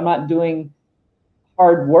admin. I'm not doing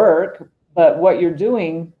hard work, but what you're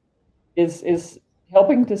doing is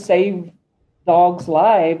helping to save dogs'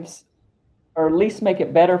 lives, or at least make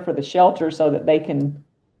it better for the shelter so that they can,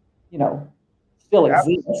 still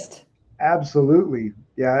exist. Absolutely.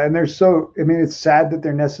 Yeah. And it's sad that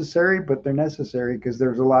they're necessary, but they're necessary because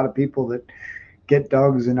there's a lot of people that get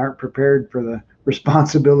dogs and aren't prepared for the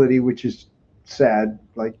responsibility, which is sad.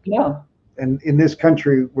 Like, and in this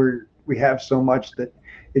country where we have so much, that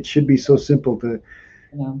it should be so simple to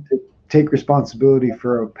take responsibility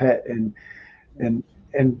for a pet and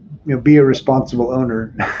be a responsible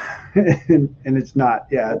owner. and it's not.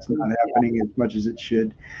 It's not happening as much as it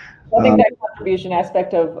should. I think that contribution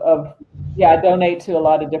aspect of I donate to a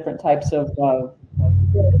lot of different types of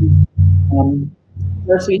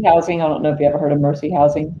Mercy Housing. I don't know if you ever heard of Mercy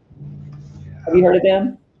Housing. Have you heard of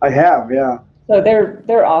them? I have, yeah. So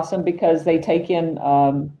they're awesome because they take in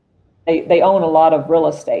they own a lot of real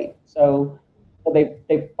estate. So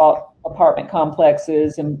they bought apartment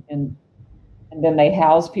complexes and then they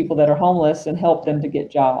house people that are homeless and help them to get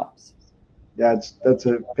jobs. That's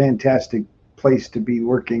a fantastic place to be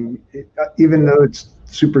working, even though it's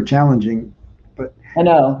super challenging. But I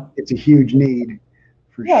know it's a huge need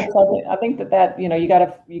for sure. So I think that you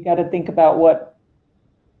gotta think about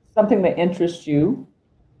something that interests you,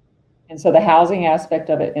 and so the housing aspect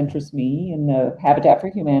of it interests me, and the Habitat for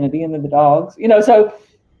Humanity, and the dogs. So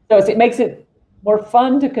it makes it more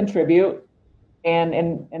fun to contribute.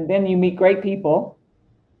 And then you meet great people.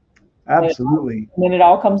 Absolutely. And then it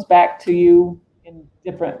all comes back to you in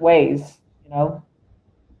different ways, All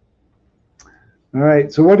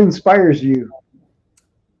right. So what inspires you?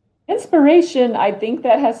 Inspiration, I think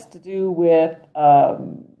that has to do with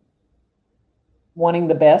wanting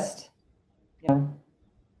the best. You know,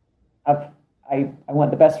 I've, I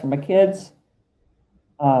want the best for my kids.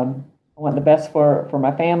 I want the best for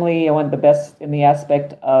my family. I want the best in the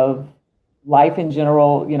aspect of life in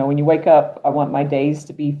general. You know, when you wake up, I want my days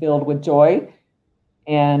to be filled with joy,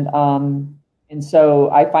 and so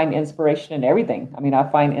I find inspiration in everything. I mean, I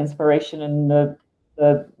find inspiration in the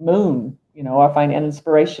moon. You know, I find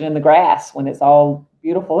inspiration in the grass when it's all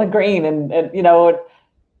beautiful and green, and you know,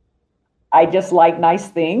 I just like nice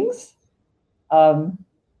things. Um,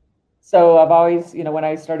 so I've always, you know, when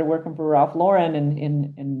I started working for Ralph Lauren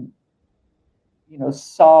and you know,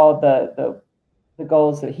 saw the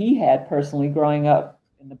goals that he had personally growing up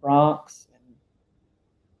in the Bronx, and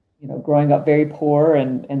you know, growing up very poor,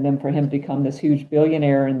 and then for him to become this huge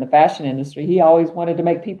billionaire in the fashion industry, he always wanted to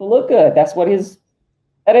make people look good. That's what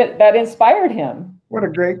that inspired him. What a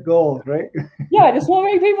great goal, right? Yeah, I just want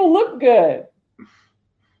to make people look good.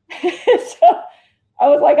 So I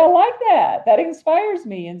was like, I like that. That inspires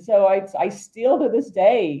me. And so I still to this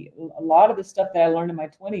day, a lot of the stuff that I learned in my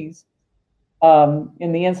 20s,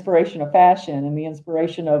 in the inspiration of fashion and the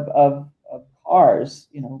inspiration of cars.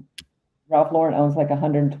 You know, Ralph Lauren owns like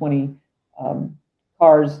 120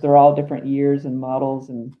 cars. They're all different years and models.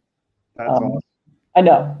 And That's awesome. I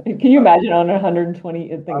know. Can you imagine owning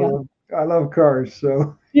 120? I love cars,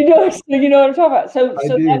 so you know what I'm talking about. So I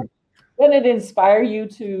do. Then it inspire you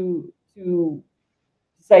to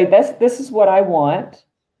say this is what I want.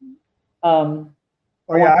 Oh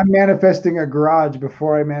yeah, I'm manifesting a garage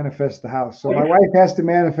before I manifest the house. So my wife has to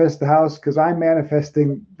manifest the house because I'm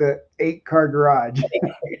manifesting the 8-car garage.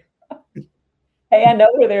 Hey, I know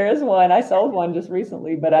where there is one. I sold one just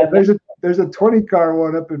recently, but there's a 20-car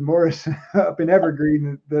one up in Morrison, up in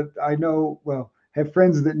Evergreen that I know. Well, have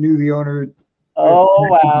friends that knew the owner. Oh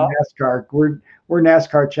wow! NASCAR. We're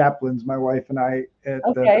NASCAR chaplains, my wife and I, at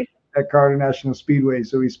Colorado National Speedway.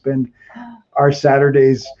 So we spend our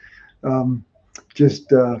Saturdays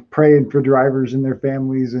just praying for drivers and their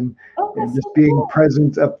families, and just so being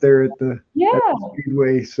present up there at the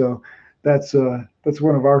Speedway. So that's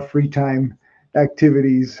one of our free time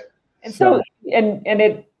activities. And so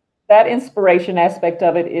that inspiration aspect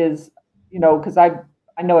of it is, you know, because I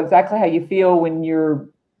know exactly how you feel when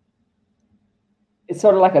it's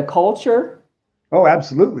sort of like a culture. Oh,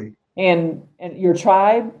 absolutely. And your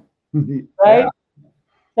tribe, right? Yeah.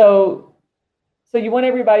 So you want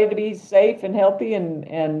everybody to be safe and healthy,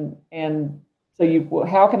 and so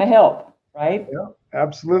how can I help, right? Yeah,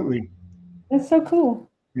 absolutely. That's so cool.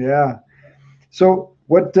 Yeah. So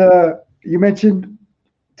what you mentioned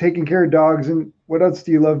taking care of dogs, and what else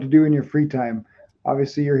do you love to do in your free time?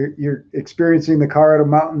 Obviously, you're experiencing the Colorado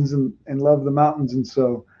mountains and love the mountains, and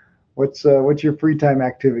so what's your free time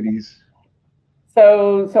activities?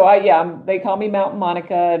 So they call me Mountain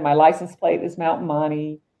Monica, and my license plate is Mountain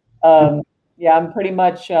Monty. Yeah, I'm pretty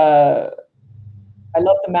much. I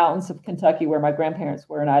love the mountains of Kentucky where my grandparents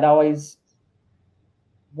were, and I'd always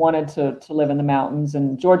wanted to live in the mountains.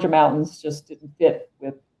 And Georgia mountains just didn't fit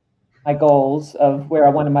with my goals of where I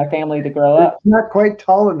wanted my family to grow up. It's not quite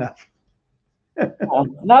tall enough.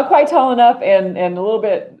 Not quite tall enough, and a little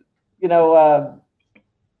bit, you know.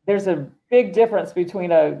 There's a big difference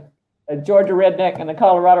between a Georgia redneck and a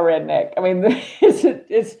Colorado redneck. I mean,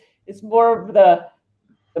 it's more of the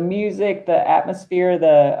music, the atmosphere,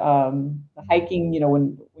 the hiking. You know,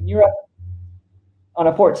 when you're up on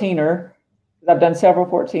a 14er, I've done several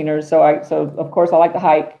 14ers, so of course I like to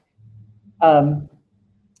hike.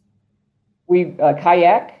 We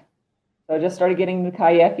kayak. So I just started getting into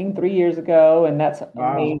kayaking 3 years ago, and that's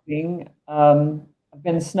amazing. I've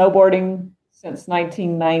been snowboarding since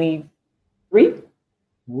 1993.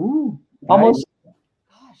 Ooh, almost. Nice.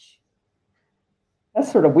 Gosh,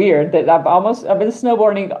 that's sort of weird. That I've been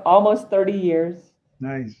snowboarding almost 30 years.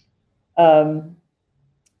 Nice.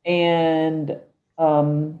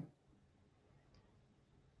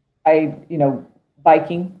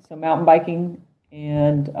 Biking, so mountain biking,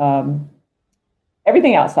 and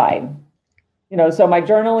everything outside. You know, so my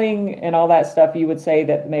journaling and all that stuff, you would say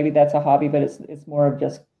that maybe that's a hobby, but it's more of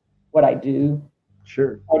just what I do.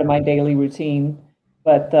 Sure. Part of my daily routine.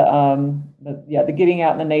 But the getting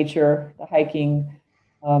out in the nature, the hiking.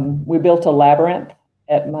 We built a labyrinth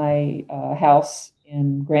at my house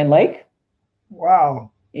in Grand Lake.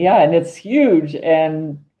 Wow. Yeah, and it's huge,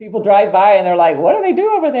 and people drive by and they're like, "What do they do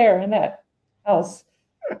over there in that house?"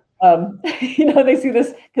 You know, they see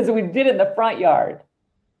this because we did it in the front yard.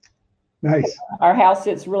 Nice. Our house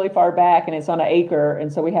sits really far back, and it's on an acre,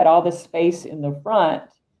 and so we had all this space in the front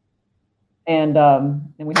And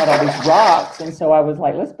we had all these rocks. And so I was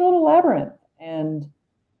like, let's build a labyrinth. And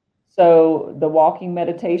so the walking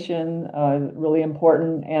meditation, really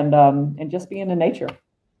important, and just being in nature.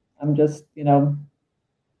 I'm just,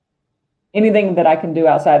 anything that I can do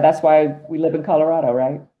outside. That's why we live in Colorado,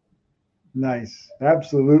 right? Nice.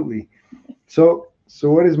 Absolutely. So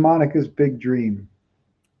what is Monica's big dream?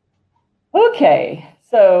 Okay.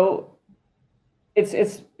 So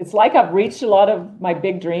it's like I've reached a lot of my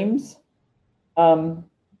big dreams. And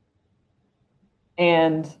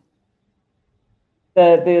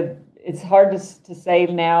it's hard to say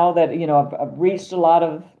now that, I've reached a lot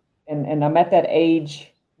of, and I'm at that age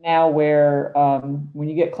now where when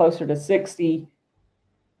you get closer to 60,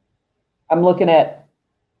 I'm looking at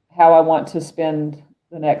how I want to spend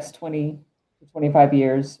the next 20 to 25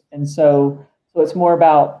 years. And so it's more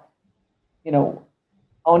about,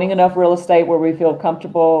 owning enough real estate where we feel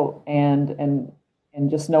comfortable and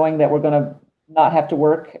just knowing that we're going to not have to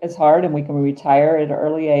work as hard and we can retire at an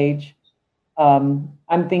early age.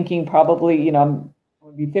 I'm thinking probably, I'm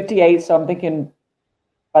going to be 58. So I'm thinking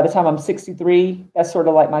by the time I'm 63, that's sort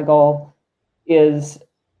of like my goal is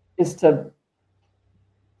to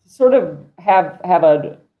sort of have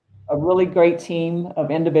a really great team of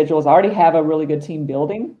individuals. I already have a really good team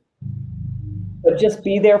building, but just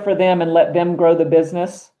be there for them and let them grow the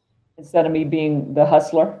business instead of me being the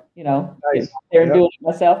hustler, Nice. there and doing it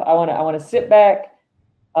myself. I want to sit back,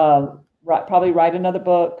 probably write another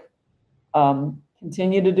book,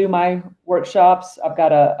 continue to do my workshops. I've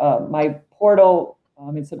got my portal.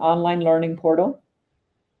 It's an online learning portal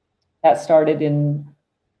that started in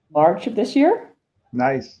March of this year.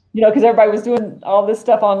 Nice. Because everybody was doing all this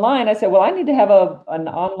stuff online. I said, well, I need to have an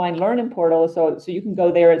online learning portal. So you can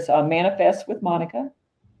go there. It's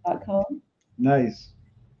manifestwithmonica.com. Nice.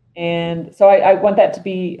 And so I want that to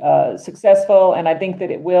be successful. And I think that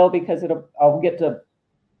it will, because I'll get to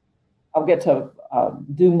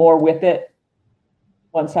do more with it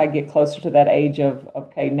once I get closer to that age of,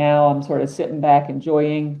 okay, now I'm sort of sitting back,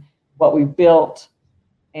 enjoying what we've built,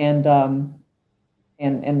 and let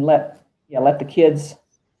the kids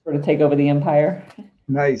sort of take over the empire.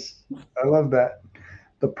 Nice. I love that.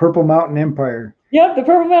 The Purple Mountain Empire. Yep, the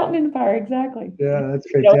Purple Mountain Empire, exactly. Yeah,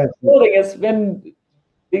 that's fantastic. Building has been,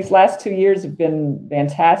 these last 2 years have been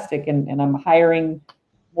fantastic, and I'm hiring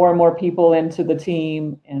more and more people into the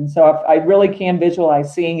team. And so I really can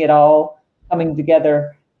visualize seeing it all coming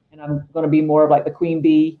together. And I'm going to be more of like the queen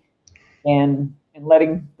bee and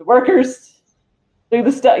letting the workers do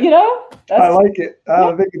the stuff, I like it.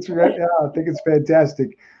 I think it's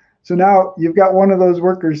fantastic. So now you've got one of those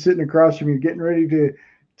workers sitting across from you, getting ready to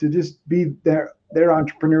just be their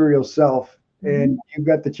entrepreneurial self, and you've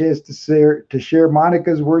got the chance to share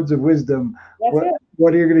Monica's words of wisdom.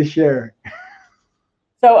 What are you going to share?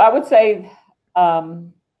 So I would say,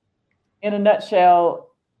 in a nutshell,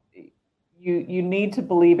 you need to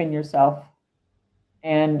believe in yourself,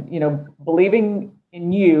 and believing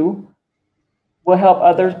in you will help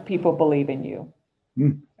other people believe in you.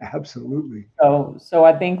 Absolutely. So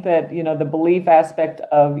I think that the belief aspect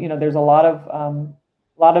of there's a lot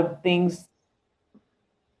of things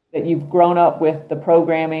that you've grown up with, the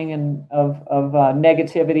programming and of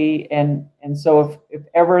negativity, and so if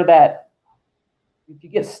you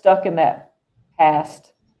get stuck in that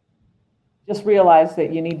past, just realize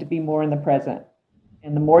that you need to be more in the present,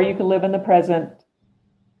 and the more you can live in the present,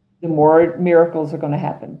 the more miracles are going to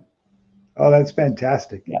happen. Oh, that's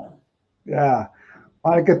fantastic. Yeah.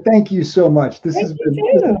 Monica, thank you so much. This has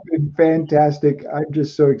been fantastic. I'm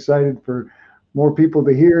just so excited for more people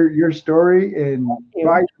to hear your story and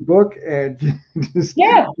buy your book and just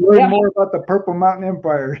learn more about the Purple Mountain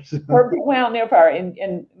Empire. Purple Mountain Empire.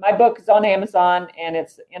 And my book is on Amazon, and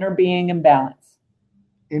it's Inner Being and Balance.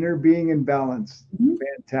 Inner Being and Balance.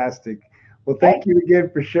 Fantastic. Well, thank you again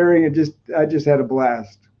for sharing. I just had a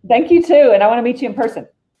blast. Thank you too. And I want to meet you in person.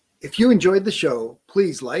 If you enjoyed the show,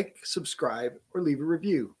 please like, subscribe, or leave a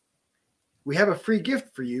review. We have a free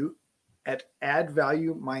gift for you at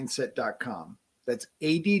addvaluemindset.com. That's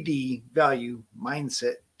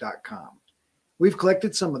addvaluemindset.com. We've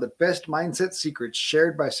collected some of the best mindset secrets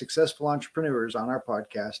shared by successful entrepreneurs on our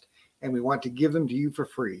podcast, and we want to give them to you for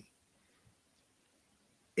free.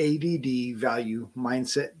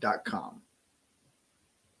 addvaluemindset.com.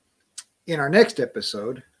 In our next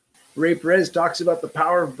episode, Ray Perez talks about the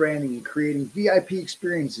power of branding and creating VIP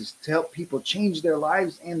experiences to help people change their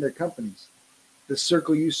lives and their companies. The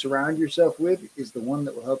circle you surround yourself with is the one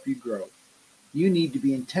that will help you grow. You need to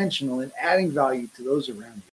be intentional in adding value to those around you.